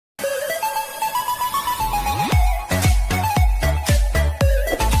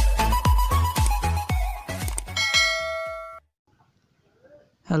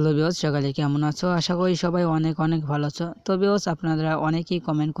Hello viewers, সকালে কেমন আছো? আশা করি সবাই অনেক অনেক ভালো আছো। তো ভিউয়ার্স, আপনারা অনেকেই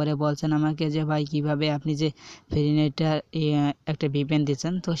কমেন্ট করে বলছেন আমাকে যে ভাই কিভাবে আপনি যে ফ্রি নেটটা একটা ভিপিএন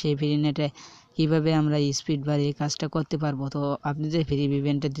দিচ্ছেন, তো সেই ফ্রি নেটে কীভাবে আমরা স্পিড বাড়িয়ে কাজটা করতে পারবো। তো আপনি যে ফ্রি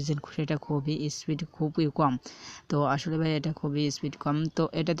ভিপিএনটা দিচ্ছেন সেটা খুবই স্পিড খুবই কম। তো আসলে ভাই এটা খুবই স্পিড কম, তো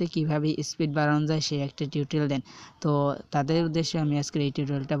এটাতে কীভাবে স্পিড বাড়ানো যায় সে একটা টিউটোরিয়াল দেন। তো তাদের উদ্দেশ্যে আমি আজকের এই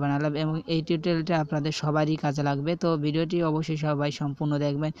টিউটোরিয়ালটা বানালাম এবং এই টিউটোরিয়ালটা আপনাদের সবারই কাজে লাগবে। তো ভিডিওটি অবশ্যই সবাই সম্পূর্ণ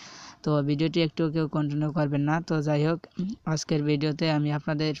দেখবেন। তো ভিডিওটি একটু কেউ কন্টিনিউ করবেন না। তো যাই হোক, আজকের ভিডিওতে আমি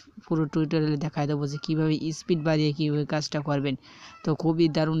আপনাদের পুরো টিউটোরিয়ালে দেখাই দেবো যে কীভাবে স্পিড বাড়িয়ে কীভাবে কাজটা করবেন। তো খুবই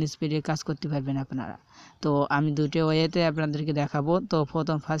দারুণ স্পিডে কাজ করতে পারবেন আপনারা। তো আমি দুটো ওয়েতে আপনাদেরকে দেখাবো। তো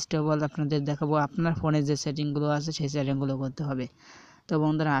ফার্স্ট অফ অল আপনাদের দেখাবো আপনার ফোনে যে সেটিংগুলো আছে সেই সেটিংগুলো করতে হবে। তো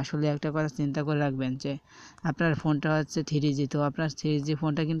বন্ধুরা, আসলে একটা কথা চিন্তা করে রাখবেন যে আপনার ফোনটা হচ্ছে 3G, তো আপনার 3G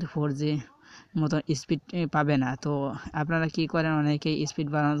ফোনটা কিন্তু 4G মতো স্পিড পাবে না। তো আপনারা কি করেন, অনেকেই স্পিড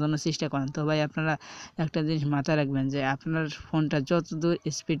বাড়ানোর জন্য চেষ্টা করেন। তো ভাই আপনারা একটা জিনিস মাথায় রাখবেন যে আপনার ফোনটা যত দূর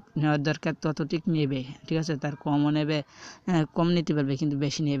স্পিড নেওয়ার দরকার ততটুক নেবে, ঠিক আছে? তার কমও নেবে, কম নিতে পারবে কিন্তু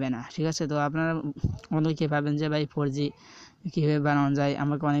বেশি নেবে না, ঠিক আছে? তো আপনারা অনেকে ভাবেন যে ভাই 4G কীভাবে বানানো যায়।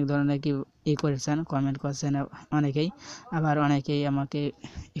 আমাকে অনেক ধরনের করেছেন, কমেন্ট করছেন অনেকেই, আবার অনেকেই আমাকে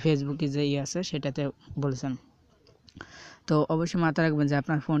ফেসবুকে যে আছে সেটাতে বলেছেন। তো অবশ্যই মাথায় রাখবেন যে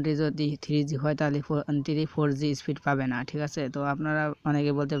আপনার ফোনটি যদি 3G হয় তাহলে 4G স্পিড পাবে না, ঠিক আছে? তো আপনারা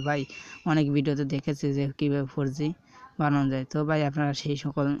অনেকে বলতে ভাই অনেক ভিডিওতে দেখেছি যে কীভাবে 4G বানানো যায়। তো ভাই আপনারা সেই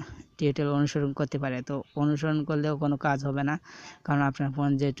সকল টিউটোরিয়াল অনুসরণ করতে পারে। তো অনুসরণ করলেও কোনো কাজ হবে না, কারণ আপনার ফোন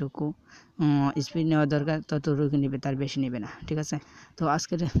যেটুকু স্পিড নেওয়া দরকার ততটুকু নেবে, তার বেশি নেবে না, ঠিক আছে? তো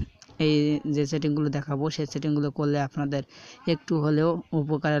আজকের এই যে সেটিংগুলো দেখাবো সেই সেটিংগুলো করলে আপনাদের একটু হলেও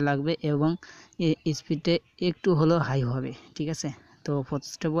উপকারে লাগবে এবং স্পিডটা একটু হলেও হাই হবে, ঠিক আছে? তো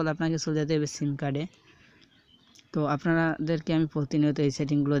ফার্স্ট অফ অল আপনাকে চলে যেতে হবে সিম কার্ডে। তো আপনাদেরকে আমি প্রতিনিয়ত এই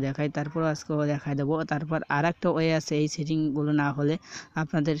সেটিংগুলো দেখাই, তারপর আজকেও দেখাই দেবো। তারপর আর একটা ওয়ে আছে, এই সেটিংগুলো না হলে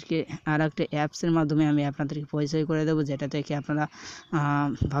আপনাদেরকে আর একটা অ্যাপসের মাধ্যমে আমি আপনাদেরকে পরিচয় করে দেবো, যেটা থেকে আপনারা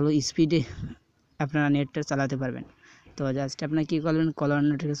ভালো স্পিডে আপনারা নেটটা চালাতে পারবেন। তো জাস্ট আপনার কী করবেন, কলার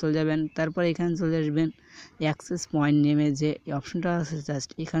নেটে চলে যাবেন, তারপর এখানে চলে আসবেন অ্যাক্সেস পয়েন্ট নেমে যে অপশনটা আছে জাস্ট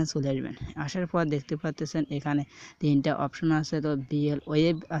এখানে চলে আসবেন। আসার পর দেখতে পাচ্ছেন এখানে 3টা অপশন আছে। তো VL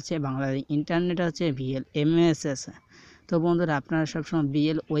ওয়েব আছে, বাংলা ইন্টারনেট আছে, VLMS আছে। তো বন্ধুরা, আপনারা সবসময়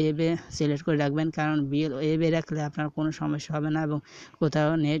VL ওয়েবে সিলেক্ট করে রাখবেন, কারণ VL ওয়েবে রাখলে আপনার কোনো সমস্যা হবে না এবং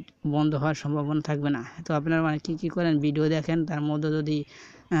কোথাও নেট বন্ধ হওয়ার সম্ভাবনা থাকবে না। তো আপনারা কী করেন, ভিডিও দেখেন, তার মধ্যে যদি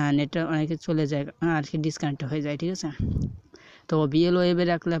নেটটা অনেকে চলে যায় আর কি, ডিসকানেক্ট হয়ে যায়, ঠিক আছে? তো VL ওয়েবে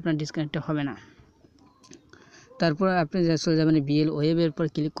রাখলে আপনার ডিসকানেক্ট হবে না। তারপর আপনি চলে যাবেন VL ওয়েবের পর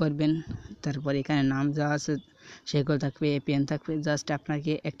ক্লিক করবেন। তারপর এখানে নাম যা আছে সেগুলো থাকবে, APN থাকবে। জাস্ট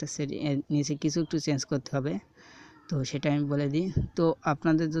আপনাকে একটা নিচে কিছু একটু চেঞ্জ করতে হবে, তো সেটা আমি বলে দিই। তো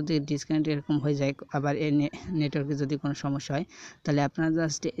আপনাদের যদি ডিসকানেক্ট এরকম হয়ে যায়, আবার এই নেটওয়ার্কে যদি কোনো সমস্যা হয়, তাহলে আপনারা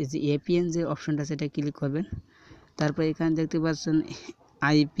জাস্ট এই যে APN যে অপশনটা সেটা ক্লিক করবেন। তারপর এখানে দেখতে পাচ্ছেন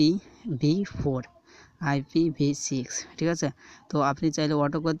IPv4 IPv6, ঠিক আছে? তো আপনি চাইলে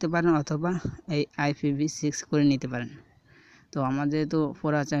অটো করতে পারেন অথবা এই IPv6 করে নিতে পারেন। তো আমার যেহেতু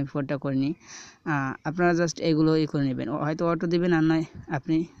 4 আছে, আমি 4টা করে নিই। আপনারা জাস্ট এগুলো করে নেবেন, হয়তো অটো দেবেন আর নয়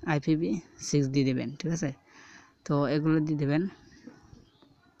আপনি IPv6 দিয়ে দেবেন, ঠিক আছে? তো এগুলো দিয়ে দেবেন।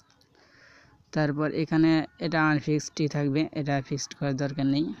 তারপর এখানে এটা আনফিক্সডই থাকবে, এটা ফিক্সড করার দরকার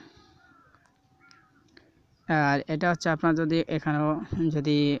নেই। আর এটা হচ্ছে আপনার যদি এখানেও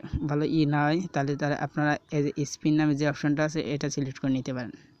যদি ভালো না হয় তাহলে আপনারা এই যে স্পিন নামে যে অপশনটা আছে এটা সিলেক্ট করে নিতে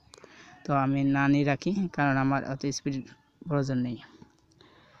পারেন। তো আমি না নিয়ে রাখি, কারণ আমার অত স্পিড প্রয়োজন নেই।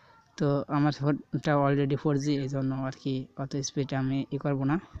 তো আমার ফোনটা অলরেডি 4G, এই জন্য আর কি অত স্পিড আমি করবো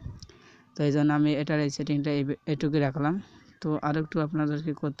না। তো এই জন্য আমি এটার এই সেটিংটা এটুকুই রাখলাম। তো আর একটু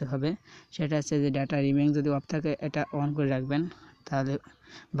আপনাদেরকে করতে হবে, সেটা হচ্ছে যে ডাটা রিমিং যদি অফ থাকে এটা অন করে রাখবেন, তাহলে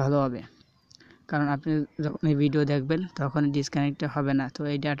ভালো হবে। কারণ আপনি যখন এই ভিডিও দেখবেন তখন ডিসকানেক্ট হবে না। তো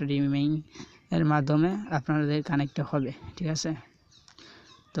এই ডাটা রিমিং এর মাধ্যমে আপনাদের কানেক্ট হবে, ঠিক আছে?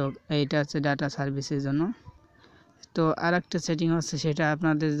 তো এইটা হচ্ছে ডাটা সার্ভিসের জন্য। তো আর একটা সেটিং হচ্ছে, সেটা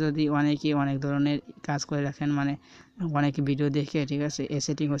আপনাদের যদি অনেকেই অনেক ধরনের কাজ করে রাখেন, মানে অনেকে ভিডিও দেখে, ঠিক আছে, এই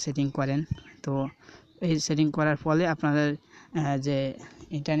সেটিং করেন। তো এই সেটিং করার ফলে আপনাদের যে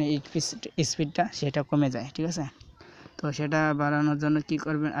ইন্টারনেট স্পিডটা সেটা কমে যায়, ঠিক আছে? তো সেটা বাড়ানোর জন্য কি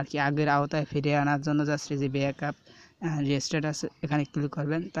করবেন আর কি, আগের আওতায় ফিরে আনার জন্য জাস্ট যে ব্যাকআপ রেস্টার্ট আছে এখানে ক্লিক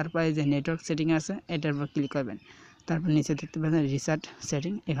করবেন। তারপরে যে নেটওয়ার্ক সেটিং আছে এটার উপর ক্লিক করবেন। তারপর নিচে দেখতে পাচ্ছেন রিসার্ট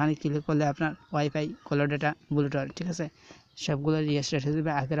সেটিং, এখানে ক্লিক করলে আপনার ওয়াইফাই, কলার ডাটা, ব্লুটুথ, ঠিক আছে, সবগুলো রিস্টার্ট হয়ে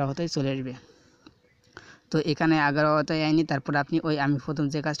যাবে, আগের আওতায় চলে আসবে। তো এখানে 11তে আইনি, তারপর আপনি ওই আমি প্রথম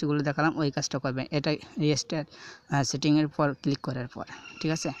যে কাজগুলো দেখালাম ওই কাজটা করবেন, এটা রিস্টার্ট সেটিংয়ের পর ক্লিক করার পর,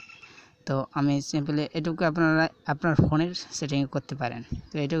 ঠিক আছে। তো আমি সিম্পলি এটুকু আপনারা আপনার ফোনের সেটিংয়ে করতে পারেন।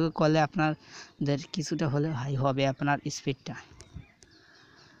 তো এটুকু করলে আপনাদের কিছুটা হলেও হাই হবে আপনার স্পিডটা।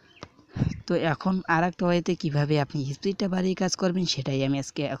 তো এখন আর একটা ওয়েতে কীভাবে আপনি স্পিডটা বাড়িয়ে কাজ করবেন সেটাই আমি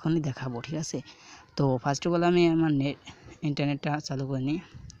আজকে এখনই দেখাবো, ঠিক আছে। তো ফার্স্ট অফ অল আমি আমার ইন্টারনেটটা চালু করে নিই।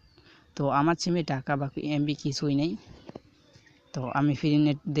 তো আমার সিমে টাকা বা এমবি কিছুই নেই, তো আমি ফ্রি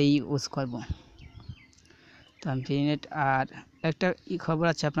নেট দিয়েই ইউজ করব। তো আমি ফ্রি নেট, আর একটা খবর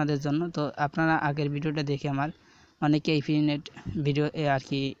আছে আপনাদের জন্য। তো আপনারা আগের ভিডিওটা দেখে আমার অনেকে এই ফ্রি নেট ভিডিও আর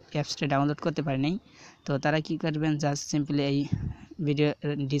কি অ্যাপসটা ডাউনলোড করতে পারেনি। তো তারা কি করবেন, জাস্ট সিম্পলি এই ভিডিও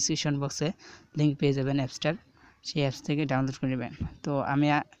ডিসক্রিপশন বক্সে লিঙ্ক পেয়ে যাবেন অ্যাপসটার, সেই অ্যাপস থেকে ডাউনলোড করে নেবেন। তো আমি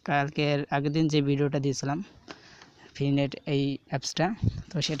কালকের আগের দিন যে ভিডিওটা দিয়েছিলাম ফ্রি নেট এই অ্যাপসটা,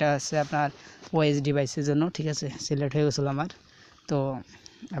 তো সেটা হচ্ছে আপনার ওএস ডিভাইসের জন্য, ঠিক আছে। সিলেক্ট হয়ে গেছিলো আমার, তো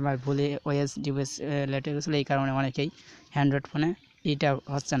আমার ভুলে ওএস ডিভাইস লেট হয়ে গেছিলো, এই কারণে অনেকেই অ্যান্ড্রয়েড ফোনে এটা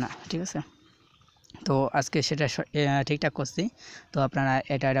হচ্ছে না, ঠিক আছে। তো আজকে সেটা ঠিকঠাক করছি। তো আপনারা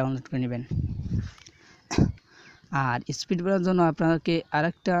এটা ডাউনলোড করে নেবেন। আর স্পিড বাড়ানোর জন্য আপনাকে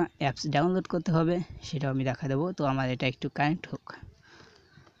আরেকটা অ্যাপস ডাউনলোড করতে হবে, সেটাও আমি দেখা দেবো। তো আমার এটা একটু কানেক্ট হোক।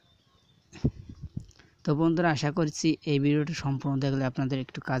 তো বন্ধুরা, আশা করছি এই ভিডিওটা সম্পূর্ণ দেখলে আপনাদের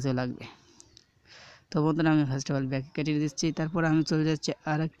একটু কাজে লাগবে। তো বন্ধুরা, আমি ফার্স্ট অফ অল ব্যাক কেটে দিচ্ছি, তারপর আমি চলে যাচ্ছি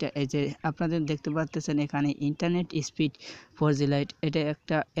আরেকটা, এই যে আপনাদের দেখতে পাচ্ছেন এখানে ইন্টারনেট স্পিড 4G লাইট, এটা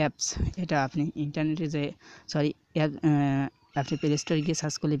একটা অ্যাপস। এটা আপনি ইন্টারনেটে যে আপনি প্লে স্টোরে গিয়ে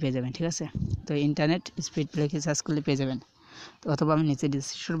সার্চ করলে পেয়ে যাবেন, ঠিক আছে। তো ইন্টারনেট স্পিড লিখে সার্চ করলে পেয়ে যাবেন। তো অথবা আমি নিচে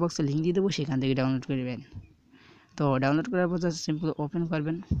ডিসক্রিপশন বক্সে লিঙ্ক দিয়ে দেবো, সেখান থেকে ডাউনলোড করবেন। তো ডাউনলোড করার পর জাস্ট সিম্পল ওপেন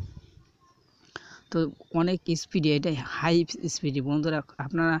করবেন। তো অনেক স্পিডে, এটাই হাই স্পিডে। বন্ধুরা,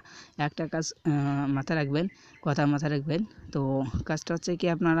 আপনারা একটা কাজ মাথায় রাখবেন, কথা মাথায় রাখবেন। তো কাজটা হচ্ছে কি,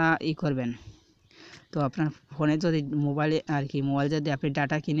 আপনারা করবেন। তো আপনার ফোনে যদি মোবাইলে আর কি মোবাইল যদি আপনি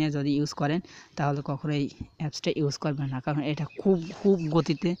ডাটা কিনে যদি ইউজ করেন, তাহলে কখনো এই অ্যাপসটা ইউজ করবেন না, কারণ এটা খুব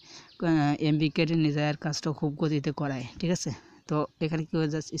গতিতে এমবি কেটে নিয়ে যায়, আর কাজটা খুব গতিতে করায়, ঠিক আছে। তো এখানে কী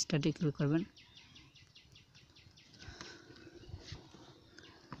জাস্ট স্টার্টে ক্লিক করবেন।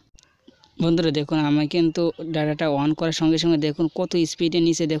 বন্ধুরা দেখুন, আমার কিন্তু ডাটাটা অন করার সঙ্গে সঙ্গে দেখুন কত স্পিডে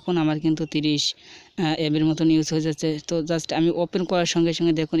নিচে, দেখুন আমার কিন্তু 30 এমবির মতন ইউজ হয়ে যাচ্ছে। তো জাস্ট আমি ওপেন করার সঙ্গে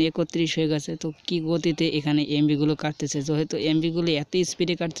সঙ্গে দেখুন 31 হয়ে গেছে। তো কি গতিতে এখানে এমবিগুলো কাটতেছে, যেহেতু এমবিগুলো এত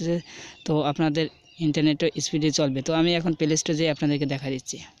স্পিডে কাটতেছে, তো আপনাদের ইন্টারনেটও স্পিডে চলবে। তো আমি এখন প্লে স্টোরে যেয়ে আপনাদেরকে দেখা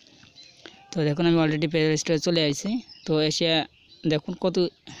দিচ্ছি। তো দেখুন আমি অলরেডি প্লে স্টোরে চলে আসছি। তো এসে দেখুন কত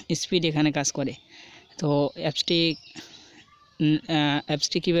স্পিড এখানে কাজ করে। তো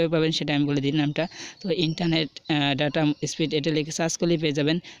অ্যাপসটি কীভাবে পাবেন সেটা আমি বলে দিই নামটা। তো ইন্টারনেট ডাটা স্পিড, এটা লিখে সার্চ করলেই পেয়ে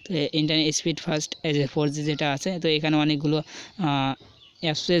যাবেন। তো ইন্টারনেট স্পিড ফার্স্ট এই যে 4G যেটা আছে, তো এখানে অনেকগুলো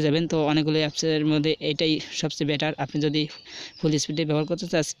অ্যাপস পেয়ে যাবেন। তো অনেকগুলো অ্যাপসের মধ্যে এটাই সবচেয়ে বেটার। আপনি যদি ফুল স্পিডে ব্যবহার করতে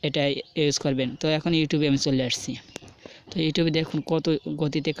চান এটাই ইউজ করবেন। তো এখন ইউটিউবে আমি চলে আসছি। তো ইউটিউবে দেখুন কত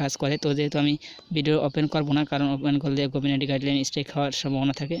গতিতে কাজ করে। তো যেহেতু আমি ভিডিও ওপেন করব না, কারণ ওপেন করলে কমিউনিটি গাইডলাইন স্ট্রাইক হওয়ার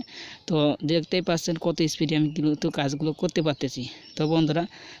সম্ভাবনা থাকে। তো দেখতেই পাচ্ছেন কত স্পিডে আমি কিন্তু কাজগুলো করতে পারতেছি। তো বন্ধুরা,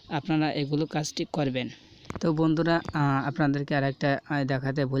 আপনারা এগুলো কাজটি করবেন। তো বন্ধুরা, আপনাদেরকে আরেকটা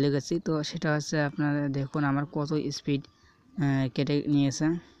দেখাতে ভুলে গেছি। তো সেটা হচ্ছে, আপনারা দেখুন আমার কত স্পিড কেটে নিয়েছে।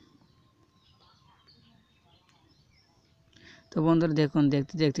 তো বন্ধুরা দেখুন,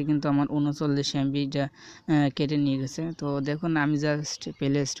 দেখতে দেখতে কিন্তু আমার 39 এমবিটা কেটে নিয়ে গেছে। তো দেখুন আমি জাস্ট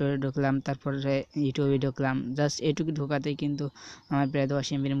প্লে স্টোরে ঢুকলাম, তারপরে ইউটিউবে ঢুকলাম, জাস্ট এটুকু ঢোকাতেই কিন্তু আমার প্রায় 10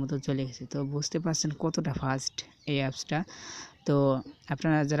 এমবির মতো চলে গেছে। তো বুঝতে পারছেন কতটা ফাস্ট এই অ্যাপসটা। তো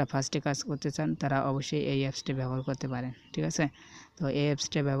আপনারা যারা ফাস্টে কাজ করতে চান তারা অবশ্যই এই অ্যাপসটা ব্যবহার করতে পারেন, ঠিক আছে। তো এই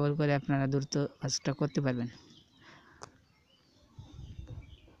অ্যাপসটা ব্যবহার করে আপনারা দ্রুত কাজটা করতে পারবেন।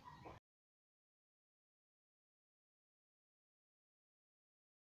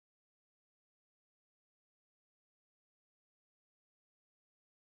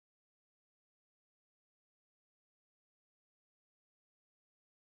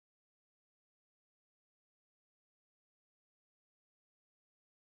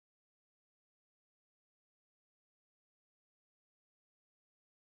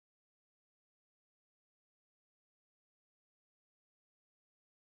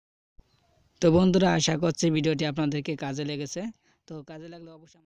 তো বন্ধুরা, আশা করছি ভিডিওটি আপনাদেরকে কাজে লেগেছে। তো কাজে লাগলে অবশ্যই